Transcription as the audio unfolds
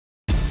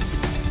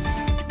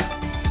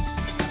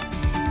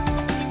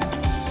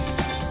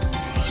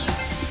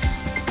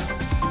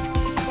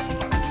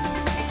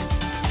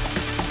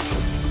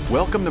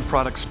Welcome to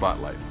Product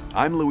Spotlight.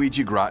 I'm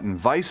Luige Gratton,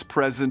 Vice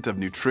President of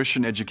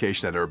Nutrition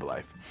Education at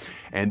Herbalife.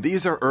 And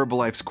these are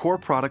Herbalife's core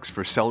products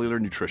for cellular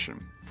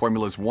nutrition,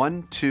 formulas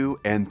 1, 2,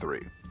 and 3.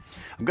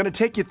 I'm going to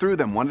take you through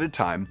them one at a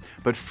time,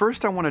 but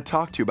first I want to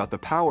talk to you about the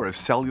power of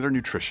cellular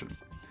nutrition.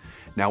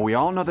 Now, we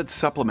all know that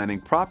supplementing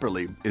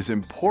properly is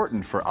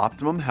important for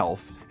optimum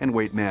health and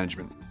weight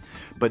management,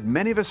 but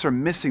many of us are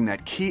missing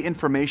that key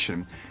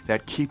information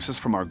that keeps us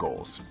from our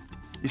goals.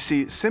 You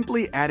see,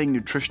 simply adding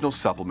nutritional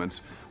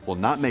supplements will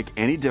not make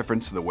any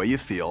difference to the way you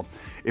feel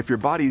if your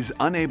body's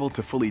unable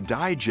to fully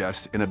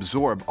digest and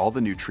absorb all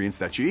the nutrients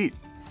that you eat.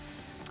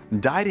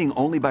 Dieting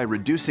only by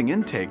reducing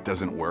intake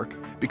doesn't work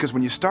because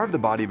when you starve the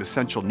body of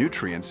essential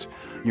nutrients,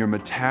 your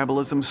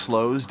metabolism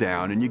slows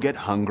down and you get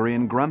hungry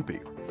and grumpy.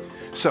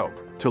 So,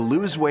 to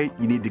lose weight,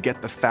 you need to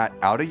get the fat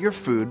out of your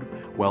food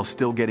while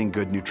still getting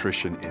good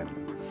nutrition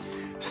in.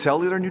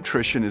 Cellular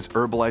nutrition is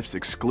Herbalife's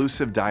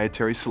exclusive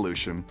dietary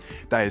solution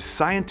that is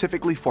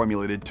scientifically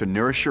formulated to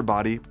nourish your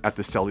body at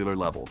the cellular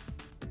level.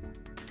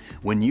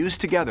 When used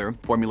together,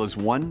 formulas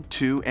 1,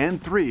 2,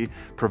 and 3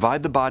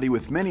 provide the body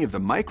with many of the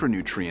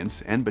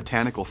micronutrients and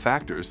botanical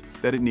factors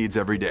that it needs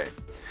every day,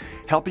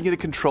 helping you to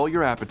control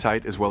your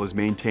appetite as well as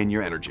maintain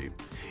your energy.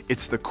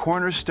 It's the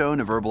cornerstone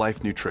of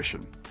Herbalife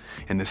nutrition,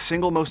 and the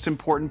single most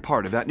important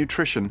part of that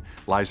nutrition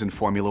lies in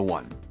Formula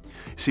 1.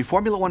 See,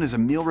 Formula 1 is a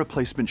meal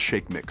replacement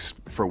shake mix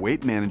for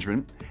weight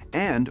management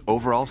and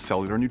overall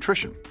cellular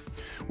nutrition.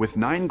 With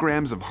 9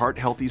 grams of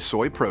heart-healthy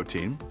soy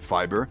protein,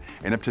 fiber,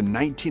 and up to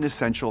 19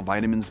 essential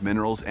vitamins,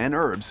 minerals, and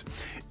herbs,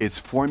 it's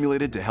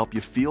formulated to help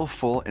you feel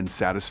full and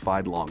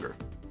satisfied longer.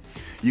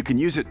 You can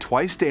use it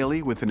twice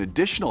daily with an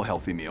additional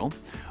healthy meal,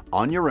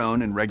 on your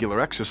own and regular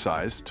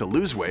exercise to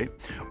lose weight,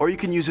 or you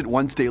can use it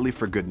once daily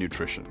for good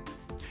nutrition.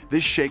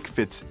 This shake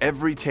fits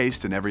every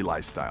taste and every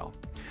lifestyle.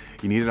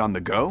 You need it on the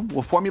go?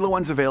 Well, Formula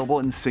 1's available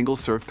in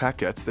single-serve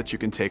packets that you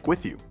can take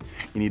with you.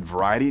 You need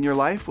variety in your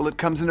life? Well, it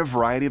comes in a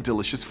variety of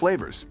delicious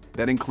flavors.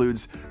 That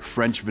includes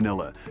French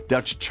vanilla,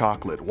 Dutch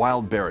chocolate,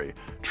 wild berry,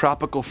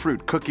 tropical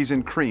fruit, cookies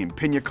and cream,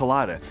 pina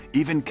colada,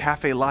 even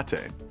cafe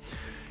latte.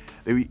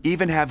 They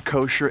even have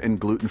kosher and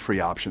gluten-free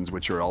options,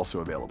 which are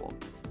also available.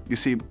 You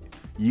see,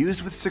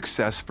 used with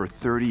success for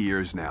 30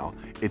 years now,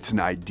 it's an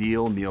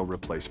ideal meal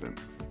replacement.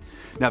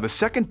 Now, the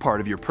second part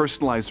of your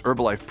personalized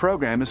Herbalife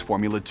program is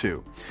Formula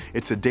 2.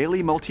 It's a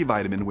daily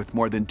multivitamin with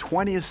more than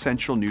 20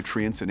 essential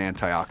nutrients and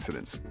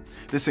antioxidants.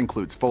 This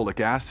includes folic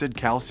acid,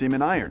 calcium,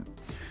 and iron.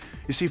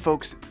 You see,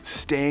 folks,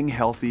 staying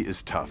healthy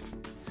is tough.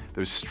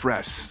 There's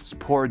stress,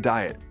 poor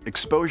diet,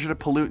 exposure to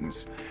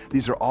pollutants.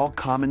 These are all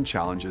common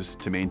challenges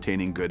to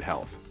maintaining good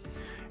health.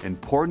 And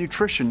poor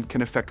nutrition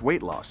can affect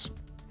weight loss.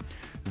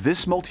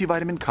 This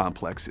multivitamin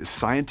complex is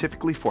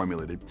scientifically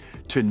formulated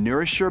to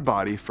nourish your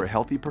body for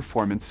healthy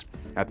performance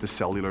at the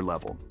cellular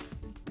level.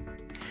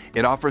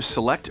 It offers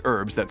select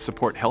herbs that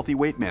support healthy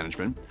weight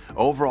management,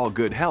 overall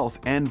good health,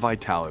 and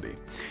vitality.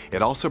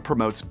 It also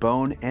promotes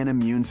bone and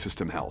immune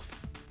system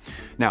health.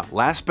 Now,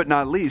 last but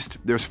not least,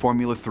 there's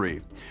Formula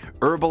 3,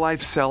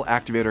 Herbalife Cell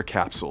Activator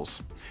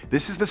Capsules.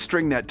 This is the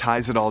string that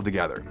ties it all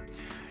together.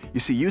 You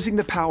see, using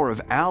the power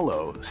of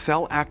aloe,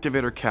 cell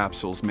activator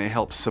capsules may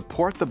help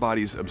support the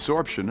body's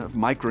absorption of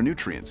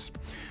micronutrients.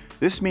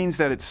 This means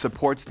that it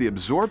supports the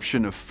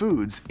absorption of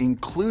foods,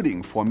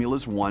 including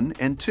formulas 1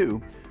 and 2,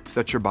 so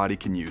that your body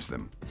can use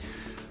them.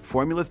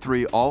 Formula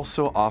 3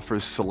 also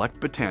offers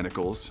select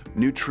botanicals,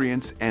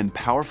 nutrients, and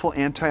powerful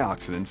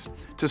antioxidants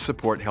to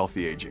support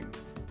healthy aging.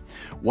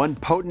 One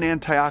potent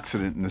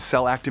antioxidant in the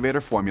cell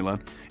activator formula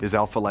is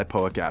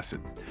alpha-lipoic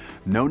acid,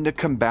 known to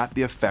combat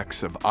the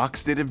effects of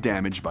oxidative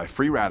damage by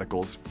free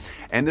radicals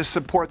and to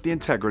support the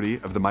integrity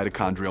of the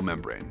mitochondrial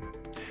membrane.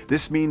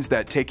 This means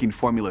that taking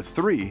Formula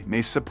 3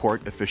 may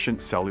support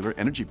efficient cellular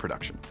energy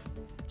production.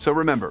 So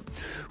remember,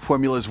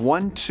 Formulas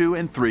 1, 2,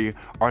 and 3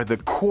 are the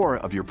core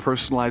of your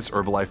personalized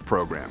Herbalife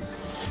program.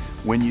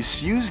 When you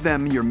use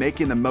them, you're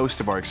making the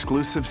most of our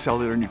exclusive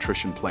cellular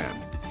nutrition plan.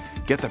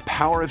 Get the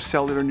power of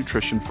cellular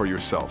nutrition for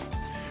yourself.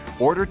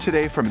 Order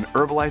today from an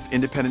Herbalife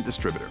independent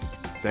distributor.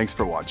 Thanks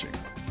for watching.